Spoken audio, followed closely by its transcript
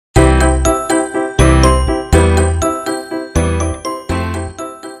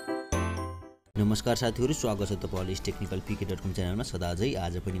नमस्कार साथीहरु, स्वागत छ तपाईहरुले technicalpk.com च्यानलमा। सदाझै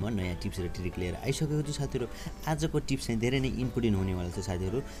आज पनि म नयाँ टिप्स र ट्रिक लिएर आइसकेको छु साथीहरु। आजको टिप्स चाहिँ धेरै नै इम्पोर्टेन्ट हुनेवाला छ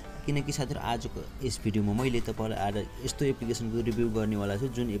साथीहरु, किनकि साथीहरु आजको यस भिडियोमा मैले तपाईहरुलाई आज यस्तो एप्लिकेसनको रिभ्यु गर्नेवाला छु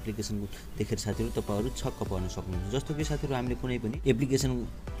जुन एप्लिकेसनको देखेर साथीहरु तपाईहरु छक्क पर्न सक्नुहुन्छ। जस्तो कि साथीहरु हामीले कुनै पनि एप्लिकेसन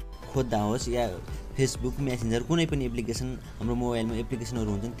खोज्दा होस् या फेसबुक मेसेन्जर कुनै पनि एप्लिकेसन हाम्रो मोबाइलमा एप्लिकेसनहरु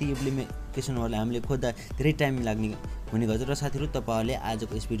हुन्छन्, ती एप्लिकेसनहरुलाई हामीले खोज्दा धेरै टाइम लाग्ने हुने गर्छ। र साथीहरु तपाईहरुले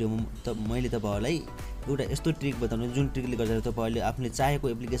आजको यस भिडियोमा मैले तपाईहरुलाई एउटा यस्तो ट्रिक बताउनु जुन ट्रिकले गर्दा तपाईहरुले आफूले चाहेको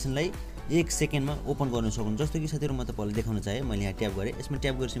एप्लिकेसनलाई 1 सेकेन्डमा ओपन गर्न सक्नुहुन्छ। जस्तो कि साथीहरु म तपाईहरुलाई देखाउन चाहे, मैले यहाँ ट्याप गरे, यसमा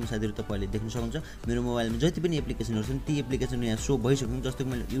ट्याप गरेपछि साथीहरु तपाईहरुले देख्न सक्नुहुन्छ मेरो मोबाइलमा जति पनि एप्लिकेसनहरु छन् ती एप्लिकेसन यहाँ शो भइसक्यो। जस्तो कि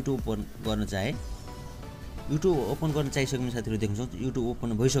मैले युट्युब ओपन गर्न चाहे, युट्युब ओपन गर्न चाहिसकेमा साथीहरु देख्न सक्नुहुन्छ युट्युब ओपन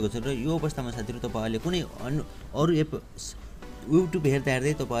भइसकेको छ। र यो अवस्थामा साथीहरु तपाईहरुले कुनै अरु एप युट्युब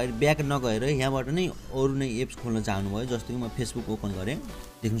हेर्दै तपाईहरु ब्याक नगएर यहाँबाट नै अरु नै एप्स खोल्न चाहनुभयो। जस्तो कि म फेसबुक ओपन गरे,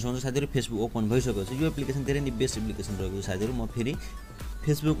 देख्न सक्नुहुन्छ साथीहरु फेसबुक ओपन भइसकेको छ। यो एप्लिकेसन धेरै नै बेस्ट एप्लिकेसन रहेको छ साथीहरु। म फेरि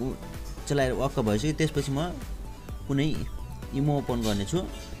फेसबुक चलाएर वाक्क भइसक्यो। त्यसपछि म कुनै इमो ओपन गर्ने छु।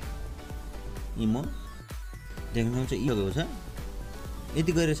 इमो देख्न सक्नुहुन्छ इगएको छ।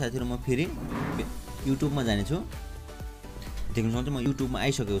 यति गरेर साथीहरु म फेरि युट्युबमा जाने छु। देख्न सक्नुहुन्छ म युट्युबमा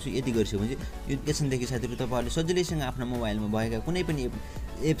आइसकेको छु। यति गरिसकेपछि यो एप्लिकेसनदेखि साथीहरु तपाईहरुले सजिलैसँग आफ्नो मोबाइलमा भएका कुनै पनि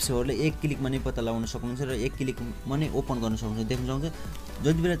एप्सहरुले एक क्लिकमा नै पत्ता लगाउन सक्नुहुन्छ र एक क्लिकमा नै ओपन गर्न सक्नुहुन्छ। देख्न सक्नुहुन्छ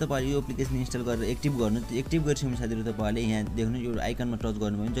जति बेला तपाईहरु यो एप्लिकेसन इन्स्टल गरेर एक्टिभ गर्नु, एक्टिभ गरिसकेपछि साथीहरु तपाईहरुले यहाँ देख्नु यो आइकनमा टच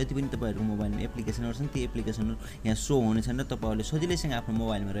गर्नुभयो भने जति पनि तपाईहरुको मोबाइलमा एप्लिकेसनहरु छन् ती एप्लिकेसनहरु यहाँ शो हुनेछन् र तपाईहरुले सजिलैसँग आफ्नो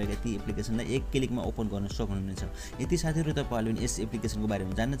मोबाइलमा रहेका ती एप्लिकेसनलाई एक क्लिकमा ओपन गर्न सक्नुहुनेछ। यदि साथीहरु तपाईहरुले यस एप्लिकेसनको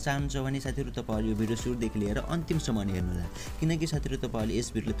बारेमा जान्न चाहनुहुन्छ भने साथीहरु तपाईहरु यो भिडियो सुरुदेखि लिएर अन्तिमसम्म हेर्नुहोला, किनकि साथीहरु तपाईहरुले यस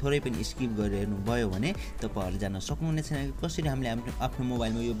भिडियोले थोरै पनि स्किप गरेर हेर्नु भयो भने तपाईहरुले जान्न सक्नुहुने छैन कसरी हामीले आफ्नो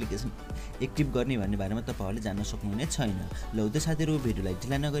मोबाइलमा यो एप्लिकेसन एक्टिभ गर्ने भन्ने बारेमा तपाईहरुले जान्न सक्नुहुने छैन। ल त साथीहरु भिडियोलाई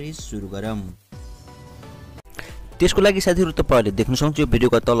ढिला नगरी सुरु गरौँ। त्यसको लागि साथीहरु तपाईहरुले देख्न सक्नुहुन्छ यो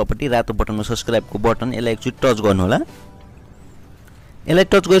भिडियोको तलपट्टि रातो बटनमा सब्स्क्राइबको बटन, यसलाई एकचोटी टच गर्नु होला। यसलाई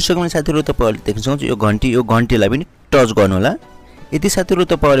टच गरिसकेपछि साथीहरु तपाईहरुले देख्न सक्नुहुन्छ यो घण्टीलाई पनि टच गर्नु होला। यदि साथीहरु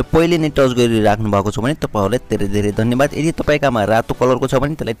तपाईहरुले पहिले नै टच गरिराख्नु भएको छ भने तपाईहरुलाई धेरै धेरै धन्यवाद। यदि तपाईकामा रातो कलरको छ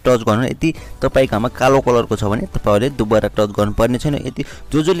भने त्यसलाई टच गर्नु, यदि तपाईकामा कालो कलरको छ भने तपाईहरुले दुबारा टच गर्नुपर्ने छैन। यदि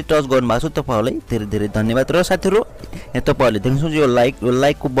जसले टच गर्नु भएको छ तपाईहरुलाई धेरै धेरै धन्यवाद। र साथीहरु यहाँ तपाईहरुले देख्न सक्नुहुन्छ यो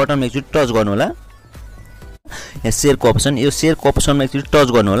लाइकको बटनमा एकचोटी टच गर्नु होला। यहाँ शेयरको अप्सन, यो शेयरको अप्सनमा एकचोटी टच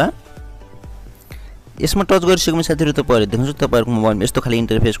गर्नु होला। यसमा टच गरिसकेपछि साथीहरु तपाईहरुले देख्न सक्नुहुन्छ तपाईहरुको मोबाइलमा यस्तो खाली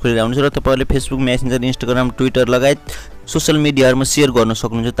इन्टरफेस खोलिरहन्छ र तपाईहरुले फेसबुक मेसेन्जर इन्स्टाग्राम ट्विटर लगायत सोशल मिडियाहरुमा शेयर गर्न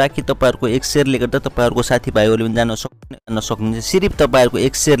सक्नुहुन्छ, ताकि तपाईहरुको एक शेयरले गर्दा तपाईहरुको साथीभाइहरुले पनि जान्न सक्नुहुन्छ। सिर्फ तपाईहरुको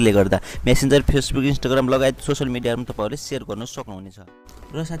एक शेयरले गर्दा मेसेन्जर फेसबुक इन्स्टाग्राम लगायत सोशल मिडियाहरुमा तपाईहरुले शेयर गर्न सक्नुहुनेछ।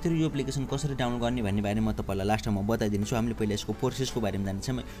 र साथीहरु यो एप्लिकेसन कसरी डाउनलोड गर्ने भन्ने बारेमा म तपाईहरुलाई लास्टमा बताइदिन्छु। हामीले पहिला यसको प्रोसेसको बारेमा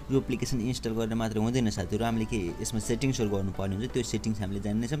जान्छौँ। यो एप्लिकेसन इन्स्टल गर्ने मात्र हुँदैन साथीहरु, हामीले के यसमा सेटिङ्सहरु गर्नुपर्ने हुन्छ, त्यो सेटिङ्स हामीले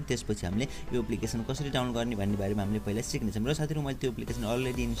जान्नेछौँ। त्यसपछि हामीले यो एप्लिकेसन कसरी डाउनलोड गर्ने भन्ने बारेमा हामीले पहिला सिक्नेछौँ। र साथीहरु मैले त्यो एप्लिकेसन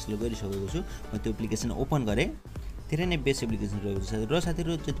अलरेडी इन्स्टल गरिसकेको छु। म त्यो एप्लिकेसन ओपन गरे, धेरै नै बेस्ट एप्लिकेसन रहेको छ। र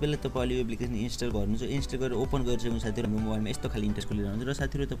साथीहरु जति बेला तपाईले यो एप्लिकेसन इन्स्टल गर्नुहुन्छ, इन्स्टल गरेर ओपन गरिसकेपछि साथीहरु हाम्रो मोबाइलमा यस्तो खाली इन्टरफेस खोलिरहन्छ। र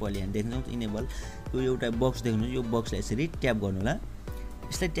साथीहरु तपाईले यहाँ देख्न सक्नुहुन्छ इनेबल यो एउटा बक्स देख्नुहुन्छ, यो बक्सलाई यसरी ट्याप गर्नु होला।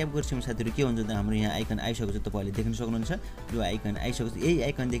 यसलाई ट्याप गरिसकेपछि साथीहरु के हुन्छ त हाम्रो यहाँ आइकन आइसकेको छ, तपाईले देख्न सक्नुहुन्छ यो आइकन आइसकेको छ। यही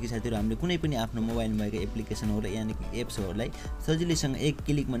आइकनदेखि साथीहरु हामीले कुनै पनि आफ्नो मोबाइलमा भएका एप्लिकेसनहरु यानि कि एप्सहरुलाई सजिलैसँग एक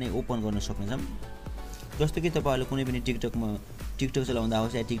क्लिकमा नै ओपन गर्न सक्नेछौँ। जस्तो कि तपाईहरुले कुनै पनि टिकटक चलाउँदा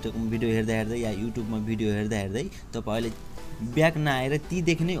होस् या टिकटकमा भिडियो हेर्दा या युट्युबमा भिडियो हेर्दा तपाईहरुले ब्याक नआएर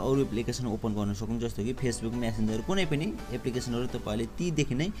तीदेखि नै अरु एप्लिकेसन ओपन गर्न सक्नुहुन्छ। जस्तो कि फेसबुक मेसेन्जर कुनै पनि एप्लिकेसनहरु तपाईहरुले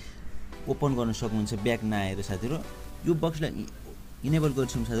तीदेखि नै ओपन गर्न सक्नुहुन्छ ब्याक नआएर। साथीहरु यो बक्सलाई इनेबल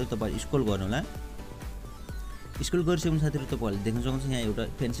गरिसकेपछि साथीहरु तपाईहरु स्क्रोल गर्नु होला। स्क्रोल गरिसकेपछि साथीहरु तपाईहरुले देख्न सक्नुहुन्छ यहाँ एउटा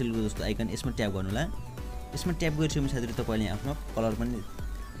पेन्सिलको जस्तो आइकन, यसमा ट्याप गर्नु होला। यसमा ट्याप गरिसकेपछि साथीहरु तपाईले आफ्नो कलर पनि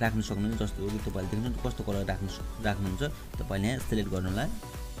राख्न सक्नुहुन्छ। जस्तो कि तपाईले देख्नुहुन्छ कस्तो कलर राख्नुहुन्छ तपाईले यहाँ सिलेक्ट गर्नु होला।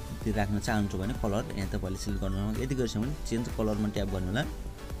 यदि राख्न चाहनुहुन्छ भने कलर यहाँ तपाईले सिलेक्ट गर्नु होला। यदि गरिसक्यो भने चेन्ज कलरमा ट्याप गर्नु होला।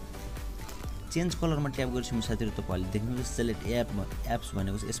 चेन्ज कलरमा ट्याप गरिसकेपछि साथीहरु तपाईले देख्नुहुन्छ सिलेक्ट एप्स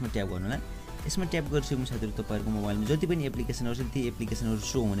भनेको छ, यसमा ट्याप गर्नु होला। यसमा ट्याप गरिसकेपछि साथीहरु तपाईहरुको मोबाइलमा जति पनि एप्लिकेसनहरु छन् ती एप्लिकेसनहरु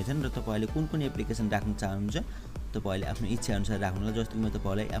शो हुनेछन् र तपाईले कुन एप्लिकेसन राख्न चाहनुहुन्छ तपाईले आफ्नो इच्छा अनुसार राख्नु होला। जस्तो कि म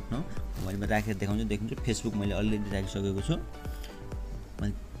तपाईलाई आफ्नो मोबाइलमा राखेर देखाउँछु। देख्नुहुन्छ फेसबुक मैले अलरेडी राखिसकेको छु।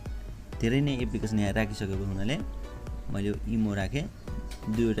 मैले धेरै नै एप्लिकेसन यहाँ राखिसकेको हुनाले मैले इमो राखे,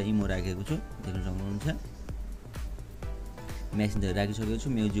 दुईवटा इमो राखेको छु, देख्न सक्नुहुन्छ। मेसेन्जर राखिसकेको छु,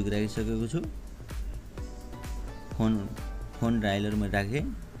 म्युजिक राखिसकेको छु, फोन डायलर मैले राखे,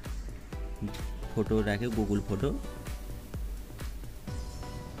 फोटो राखे, गुगल फोटो,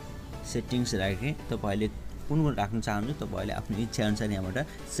 सेटिङ्स राखे। तपाईले कुन राख्न चाहनुहुन्छ तपाईले आफ्नो इच्छा अनुसार यहाँबाट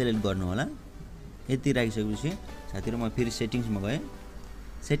सिलेक्ट गर्नु होला। यति राखिसकेपछि साथीहरु म फेरि सेटिङ्समा गए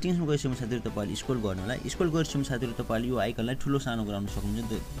सेटिङ्समा गएपछि साथीहरु तपाईले स्क्रोल गर्नु होला स्क्रोल गरेपछि साथीहरु तपाईले यो आइकनलाई ठुलो सानो गराउन सक्नुहुन्छ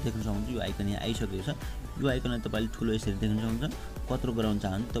देख्न सक्नुहुन्छ यो आइकन यहाँ आइसकेको छ यो आइकनलाई तपाईले ठुलो यसरी देख्न सक्नुहुन्छ कत्रो गराउन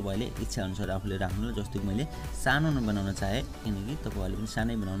चाहनुहुन्छ तपाईले इच्छा अनुसार आफूले राख्नु होला जस्तो कि मैले सानो बनाउन चाहे किनकि तपाईले पनि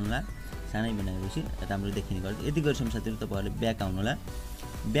सानै बनाउनु होला सानै बनाएपछि राम्रो देखिने गर्छ यति गरेपछि साथीहरु तपाईहरुले ब्याक आउनु होला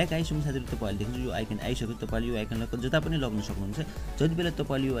ब्याक आइसकेपछि साथीहरु तपाईले देख्नुहुन्छ यो आइकन आइसक्यो तपाईले यो आइकनलाई जता पनि लग्न सक्नुहुन्छ जति बेला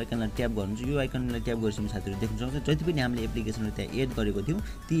तपाईले यो आइकनलाई ट्याप गर्नुहुन्छ यो आइकनलाई ट्याप गरेपछि साथीहरु देख्न सक्नुहुन्छ जति पनि हामीले एप्लिकेसनहरु त्यहाँ एड गरेको थियौ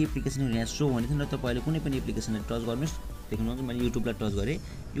ती एप्लिकेसनहरु यहाँ शो हुने थिएन तपाईले कुनै पनि एप्लिकेसनलाई टच गर्नुस् देख्नुहुन्छ मैले युट्युबलाई टच गरे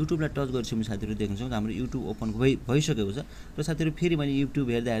युट्युबलाई टच गरेपछि साथीहरु देख्न सक्नुहुन्छ हाम्रो युट्युब ओपन भइसकेको छ र साथीहरु फेरि मैले युट्युब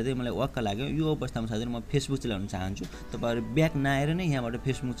हेर्दा हेर्दै मलाई वाक्क लाग्यो यो अवस्थामा साथीहरु म फेसबुक चलाउन चाहन्छु तपाईहरु ब्याक नआएर नै यहाँबाट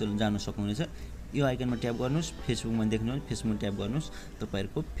फेसबुक चलाउन जान सक्नुहुनेछ यो आइकनमा ट्याप गर्नुस् फेसबुकमा देख्नुहुन्छ फेसबुकमा ट्याप गर्नुस्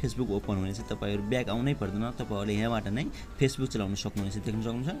तपाईहरुको फेसबुक ओपन हुनेछ तपाईहरु ब्याक आउनै पर्दैन तपाईहरुले यहाँबाट नै फेसबुक चलाउन सक्नुहुनेछ देख्न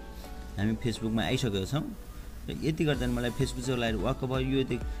सक्नुहुन्छ हामी फेसबुकमा आइसकेका छौं र यति गर्दा मलाई फेसबुक चलाएर वाक्क भयो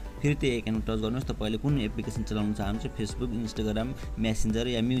यो फेरि त्यो आइकनमा टच गर्नुस् तपाईले कुन एप्लिकेसन चलाउन चाहनुहुन्छ फेसबुक इन्स्टाग्राम मेसेन्जर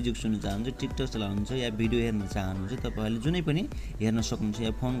या म्युजिक सुन्न चाहनुहुन्छ टिकटक चलाउनुहुन्छ या भिडियो हेर्न चाहनुहुन्छ तपाईले जुनै पनि हेर्न सक्नुहुन्छ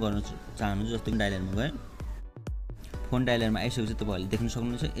या फोन गर्न चाहनुहुन्छ जस्तो कि डायलरमा गए फोन डायलरमा आइसकेपछि तपाईहरुले देख्न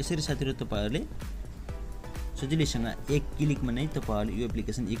सक्नुहुन्छ यसरी साथीहरु तपाईहरुले सजिलैसँग एक क्लिकमा नै तपाईहरुले यो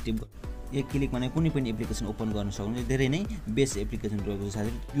एप्लिकेसन एक क्लिकमा नै कुनै पनि एप्लिकेसन ओपन गर्न सक्नुहुन्छ धेरै नै बेस्ट एप्लिकेसन रहेको छ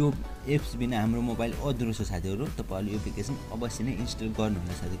साथीहरु यो एप्स बिना हाम्रो मोबाइल अधुरो छ साथीहरु तपाईहरुले यो एप्लिकेसन अवश्य नै इन्स्टल गर्नु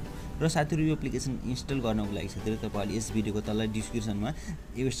होला साथीहरु र साथीहरु यो एप्लिकेसन इन्स्टल गर्नको लागि साथीहरु तपाईहरुले यस भिडियोको तल डिस्क्रिप्सनमा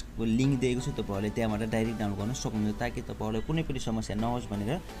यसको लिंक दिएको छु तपाईहरुले त्यहाँबाट डाइरेक्ट डाउनलोड गर्न सक्नुहुन्छ ताकि तपाईहरुलाई कुनै पनि समस्या नहोस्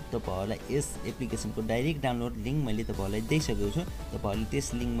भनेर तपाईहरुलाई यस एप्लिकेसनको डाइरेक्ट डाउनलोड लिंक मैले तपाईहरुलाई दिइसकेको छु तपाईहरुले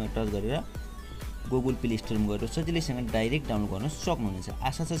त्यस लिंकमा टच गरेर गुगल प्ले स्टोरमा गएर सजिलैसँग डाइरेक्ट डाउनलोड गर्न सक्नुहुनेछ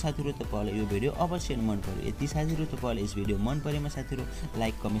आशा छ साथीहरु तपाईहरुलाई यो भिडियो अवश्य मन पर्यो यदि साथीहरु तपाईहरुलाई यस भिडियो मन परेमा साथीहरु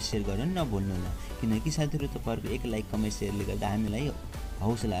लाइक कमेन्ट शेयर गर्न नभुल्नु होला किनकि साथीहरु तपाईहरुको एक लाइक कमेन्ट शेयरले गर्दा हामीलाई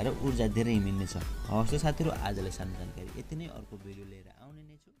हौसला र ऊर्जा धेरै मिल्नेछ हवस् साथीहरु आजलाई सानो जानकारी यति नै अर्को भिडियो लिएर आउने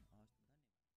नै छु